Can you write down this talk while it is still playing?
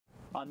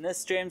On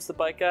this James the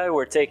Bike Guy,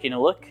 we're taking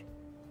a look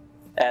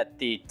at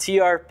the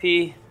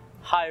TRP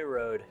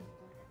HY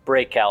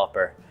brake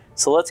caliper.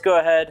 So let's go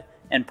ahead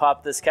and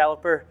pop this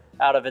caliper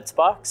out of its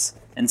box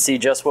and see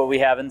just what we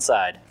have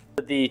inside.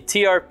 The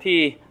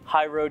TRP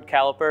HY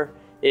caliper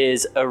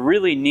is a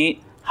really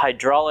neat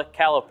hydraulic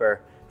caliper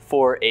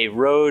for a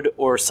road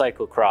or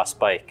cyclocross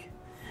bike.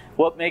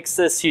 What makes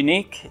this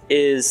unique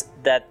is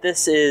that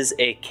this is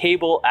a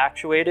cable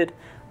actuated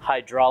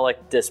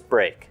hydraulic disc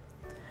brake.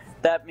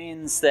 That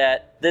means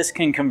that this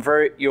can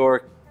convert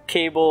your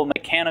cable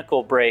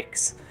mechanical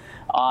brakes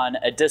on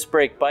a disc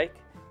brake bike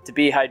to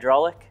be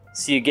hydraulic,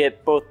 so you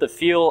get both the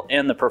feel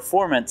and the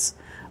performance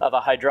of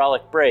a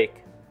hydraulic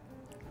brake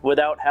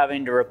without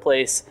having to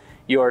replace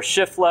your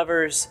shift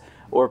levers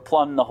or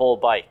plumb the whole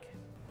bike.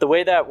 The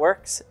way that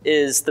works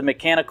is the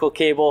mechanical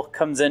cable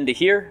comes into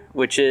here,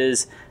 which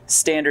is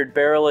standard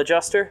barrel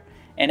adjuster,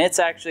 and it's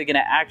actually going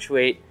to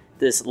actuate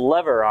this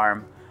lever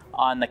arm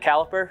on the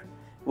caliper,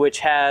 which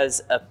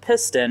has a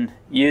piston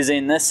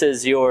using this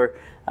as your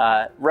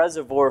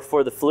reservoir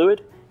for the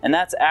fluid, and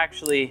that's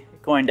actually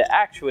going to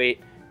actuate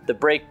the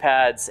brake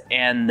pads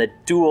and the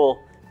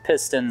dual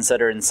pistons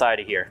that are inside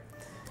of here.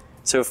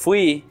 So if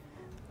we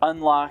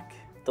unlock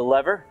the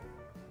lever,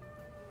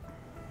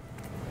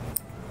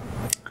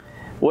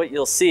 what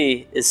you'll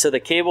see is, so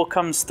the cable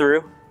comes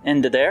through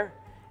into there,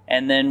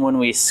 and then when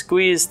we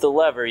squeeze the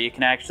lever, you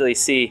can actually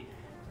see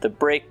the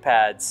brake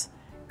pads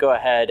go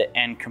ahead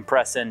and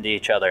compress into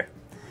each other.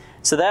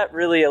 So that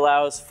really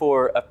allows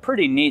for a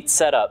pretty neat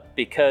setup,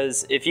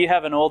 because if you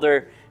have an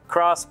older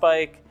cross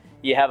bike,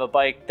 you have a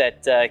bike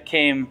that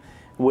came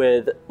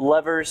with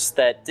levers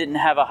that didn't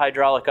have a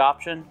hydraulic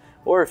option,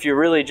 or if you're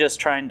really just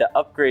trying to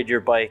upgrade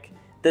your bike,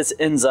 this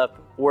ends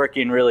up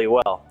working really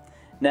well.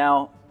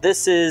 Now,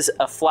 this is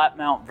a flat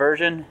mount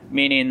version,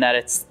 meaning that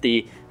it's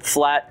the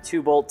flat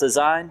 2-bolt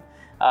design.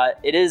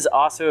 It is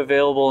also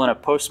available in a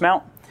post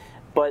mount,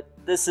 but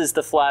this is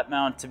the flat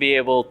mount to be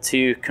able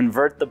to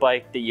convert the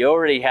bike that you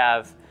already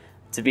have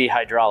to be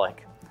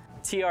hydraulic.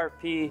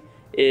 TRP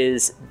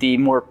is the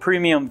more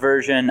premium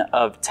version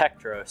of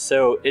Tektro,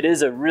 so it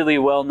is a really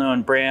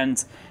well-known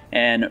brand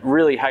and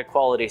really high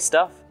quality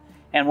stuff.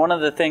 And one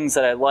of the things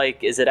that I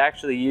like is it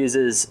actually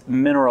uses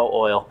mineral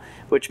oil,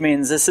 which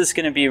means this is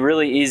going to be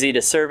really easy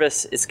to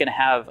service. It's going to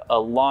have a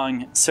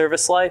long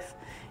service life,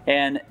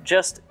 and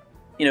just,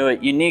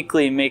 it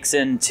uniquely makes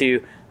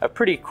into a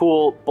pretty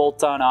cool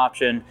bolt-on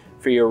option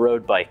for your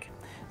road bike.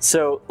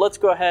 So let's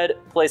go ahead,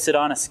 place it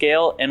on a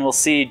scale, and we'll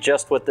see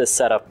just what this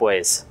setup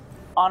weighs.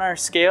 On our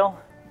scale,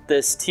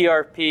 this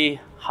TRP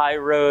HY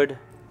road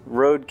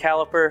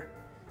caliper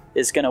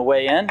is going to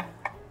weigh in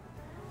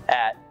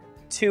at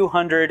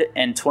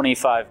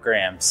 225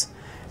 grams.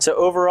 So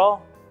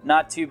overall,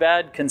 not too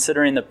bad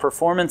considering the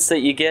performance that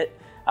you get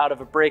out of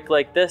a brake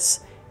like this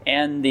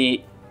and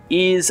the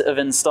ease of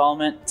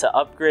installment to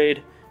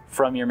upgrade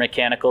from your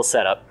mechanical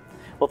setup.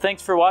 Well,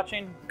 thanks for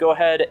watching. Go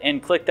ahead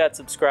and click that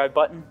subscribe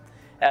button.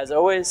 As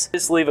always,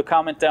 just leave a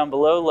comment down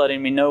below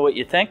letting me know what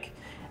you think.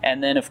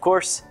 And then, of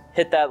course,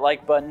 hit that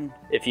like button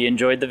if you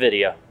enjoyed the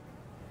video.